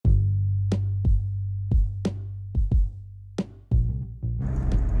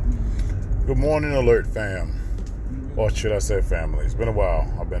Good morning, Alert fam. Or should I say family? It's been a while.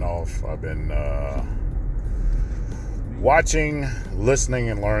 I've been off. I've been watching, listening,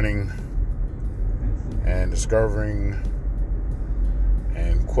 and learning, and discovering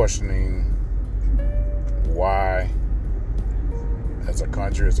and questioning why, as a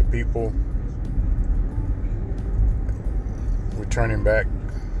country, as a people, we're turning back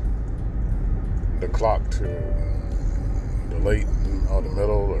the clock to the late or the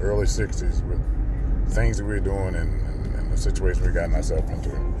middle, the early 60s with things that we're doing and the situation we gotten ourselves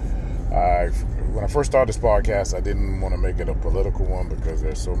into. When I first started this podcast, I didn't want to make it a political one because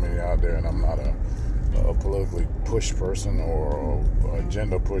there's so many out there, and I'm not a politically pushed person or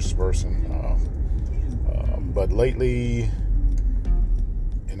agenda pushed person. But lately,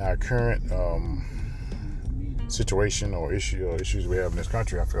 in our current situation or issues we have in this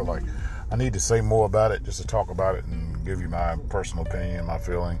country, I feel like I need to say more about it, just to talk about it and give you my personal opinion, my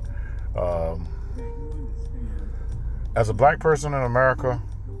feeling. As a black person in America,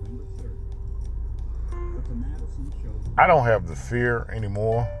 I don't have the fear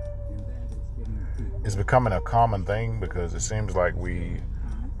anymore. It's becoming a common thing because it seems like we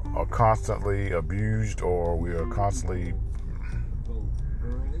are constantly abused or we are constantly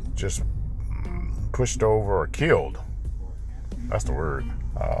just pushed over or killed. That's the word.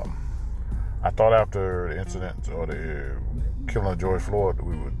 I thought after the incident or the killing of George Floyd,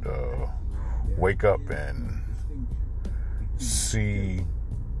 we would wake up and see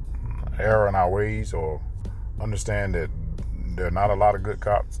error in our ways or understand that there are not a lot of good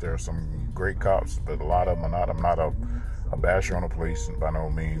cops. There are some great cops, but a lot of them are not. I'm not a basher on the police by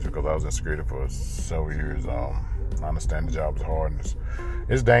no means because I was in security for several years. I understand the job is hard and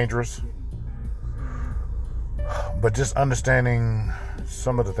it's dangerous. But just understanding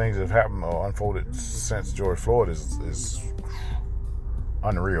some of the things that have happened or unfolded since George Floyd is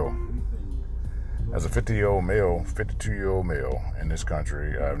unreal. As a 52-year-old male in this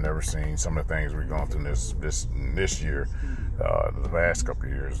country, I've never seen some of the things we've gone through this year, the last couple of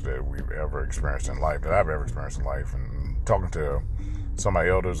years that we've ever experienced in life, that I've ever experienced in life. And talking to some of my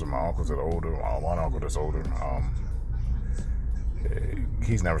elders and my uncles that are older, one uncle that's older,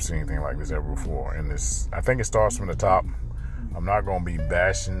 he's never seen anything like this ever before. And this, I think it starts from the top. I'm not going to be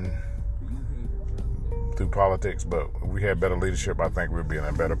bashing through politics, but if we had better leadership, I think we'd be in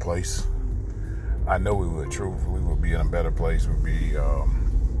a better place. I know we would. Truthfully, we would be in a better place. We'd be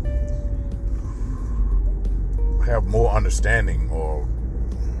have more understanding or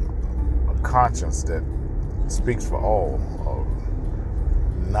a conscience that speaks for all,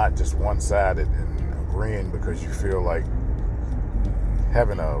 not just one-sided and agreeing because you feel like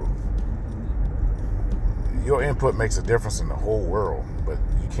having your input makes a difference in the whole world, but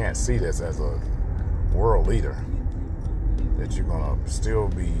you can't see this as a world leader, that you're going to still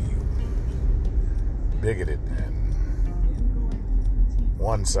be bigoted and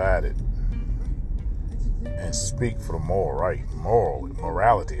one-sided and speak for the moral right.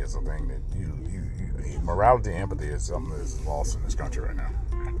 Morality is a thing that morality and empathy is something that's lost in this country right now.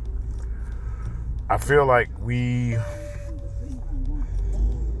 I feel like we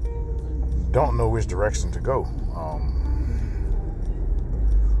don't know which direction to go.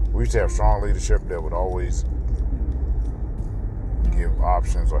 We used to have strong leadership that would always give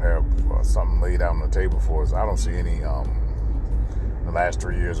options or have something laid out on the table for us. I don't see any in the last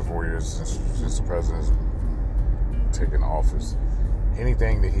 3 years or 4 years since the president's taken office,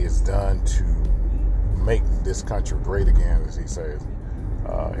 anything that he has done to make this country great again, as he says.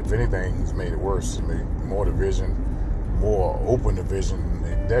 If anything, he's made it worse. He made more division, more open division.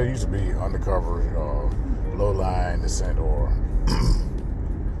 There used to be undercover, low-line dissent or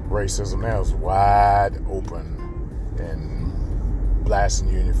racism. Now it's wide open and blasting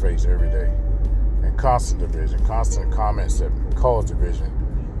you in your face every day. And constant division, constant comments that cause division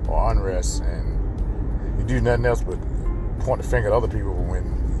or unrest. And you do nothing else but point the finger at other people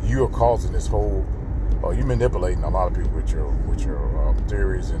when you are causing this whole, or you're manipulating a lot of people with your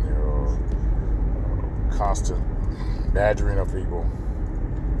theories and your constant badgering of people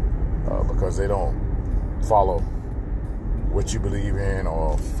because they don't follow what you believe in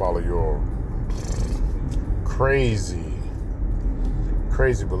or follow your crazy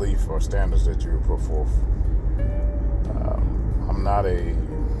belief or standards that you put forth. I'm not a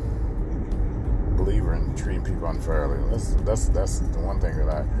believer in treating people unfairly. That's the one thing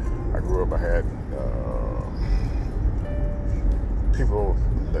that I grew up. I had people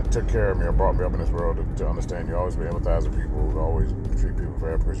that took care of me or brought me up in this world to understand you always be empathizing with people, always treat people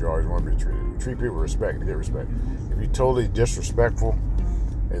fair because you always want to be treated. Treat people with respect to get respect. If you're totally disrespectful,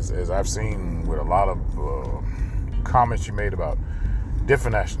 as I've seen with a lot of comments you made about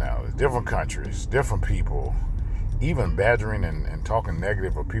different nationalities, different countries, different people, even badgering and talking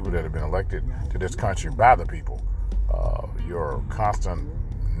negative of people that have been elected to this country by the people. Your constant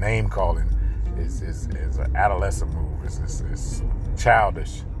name calling is an adolescent move. It's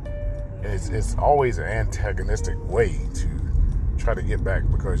childish. It's always an antagonistic way to try to get back,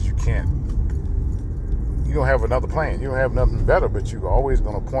 because you don't have another plan. You don't have nothing better, but you're always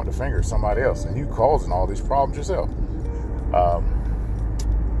going to point the finger at somebody else, and you causing all these problems yourself.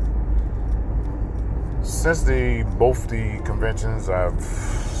 Since both the conventions, I've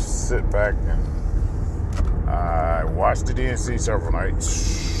sit back and I watched the DNC several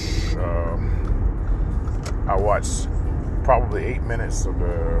nights. I watched probably 8 minutes of the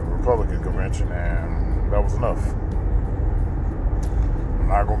Republican convention, and that was enough. I'm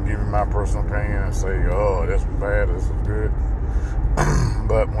not going to give you my personal opinion and say, oh, this was bad, this was good.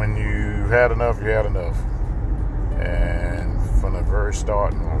 But when you had enough, you had enough. And from the very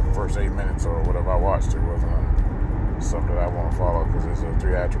start, the first 8 minutes or whatever I watched, it wasn't something that I want to follow, because it's a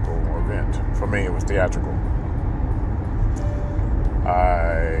theatrical event. For me, it was theatrical.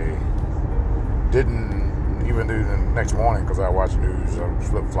 I didn't even do the next morning, because I watched news. I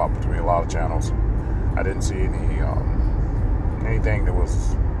flip-flop between a lot of channels. I didn't see anything that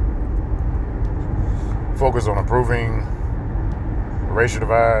was focused on improving the racial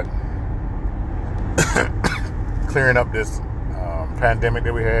divide, clearing up this pandemic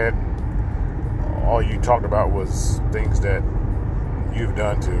that we had. All you talked about was things that you've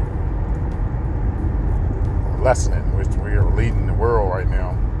done to lessen it, which we are leading the world right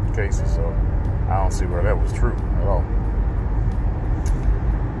now in cases. So I don't see where that was true at all.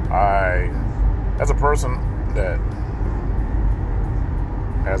 As a person that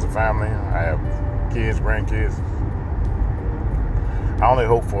has a family, I have kids, grandkids, I only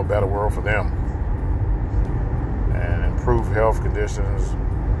hope for a better world for them, and improved health conditions,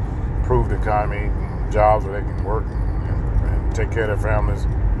 improved economy, jobs where they can work and take care of their families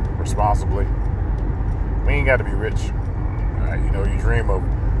responsibly. We ain't got to be rich. You dream of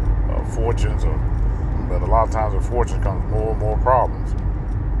fortunes, but a lot of times with fortune comes more and more problems.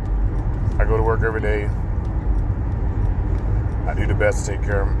 I go to work every day. I do the best to take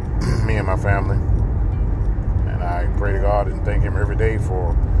care of me and my family. And I pray to God and thank Him every day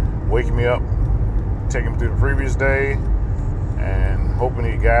for waking me up, taking me through the previous day, and hoping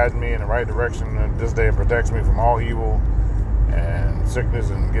He guides me in the right direction this day and protects me from all evil and sickness,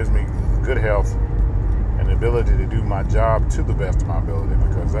 and gives me good health and the ability to do my job to the best of my ability,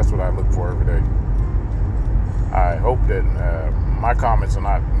 because that's what I look for every day. I hope that my comments are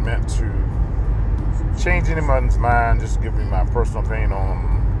not meant to change anyone's mind, just give me my personal opinion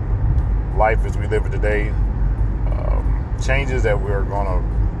on life as we live it today. Changes that we're going to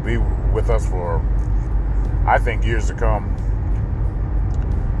be with us for, I think, years to come.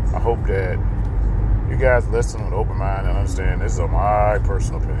 I hope that you guys listen with an open mind and understand this is my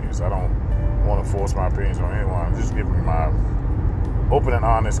personal opinions. I don't want to force my opinions on anyone. Just give me my open and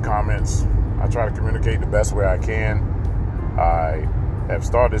honest comments. I try to communicate the best way I can. I have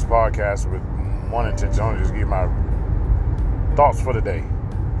started this podcast with one intention, only just give my thoughts for the day.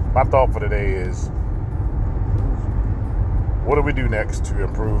 My thought for the day is, what do we do next to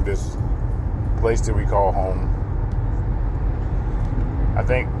improve this place that we call home? I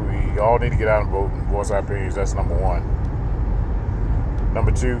think we all need to get out and vote and voice our opinions. That's number one.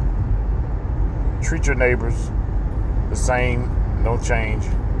 Number two, treat your neighbors the same, no change.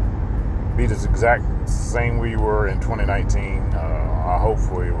 Be the exact same way you were in 2019.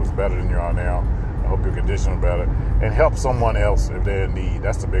 Hopefully it was better than you are now. I hope your condition is better. And help someone else if they're in need.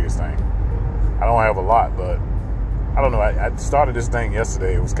 That's the biggest thing. I don't have a lot, but I don't know. I started this thing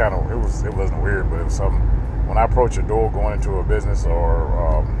yesterday. It wasn't weird, but it was something. When I approach a door going into a business or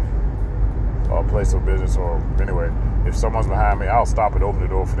a place of business, or anyway, if someone's behind me, I'll stop and open the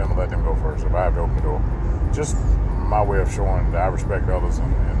door for them and let them go first if I have to open the door. Just my way of showing that I respect others,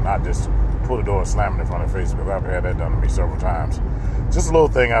 and not just pull the door and slam it in front of their face, because I've had that done to me several times. Just a little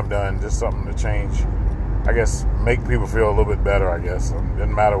thing I've done, just something to change, I guess, make people feel a little bit better, I guess. It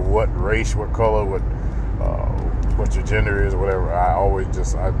doesn't matter what race, what color, what your gender is, or whatever.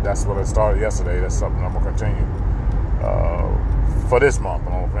 That's what I started yesterday. That's something I'm going to continue for this month.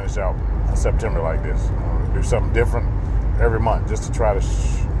 I'm going to finish out September like this. I'm going to do something different every month, just to try to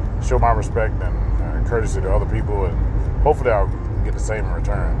show my respect and courtesy to other people, and hopefully I'll get the same in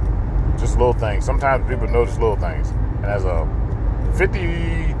return. Just little things. Sometimes people notice little things. And as a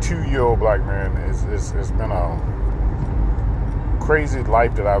 52-year-old black man, it's been a crazy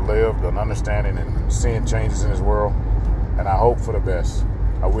life that I've lived, and understanding and seeing changes in this world, and I hope for the best.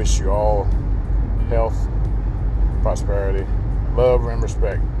 I wish you all health, prosperity, love and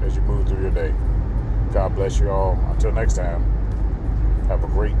respect as you move through your day. God bless you all. Until next time, have a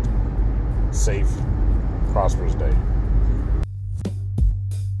great, safe, prosperous day.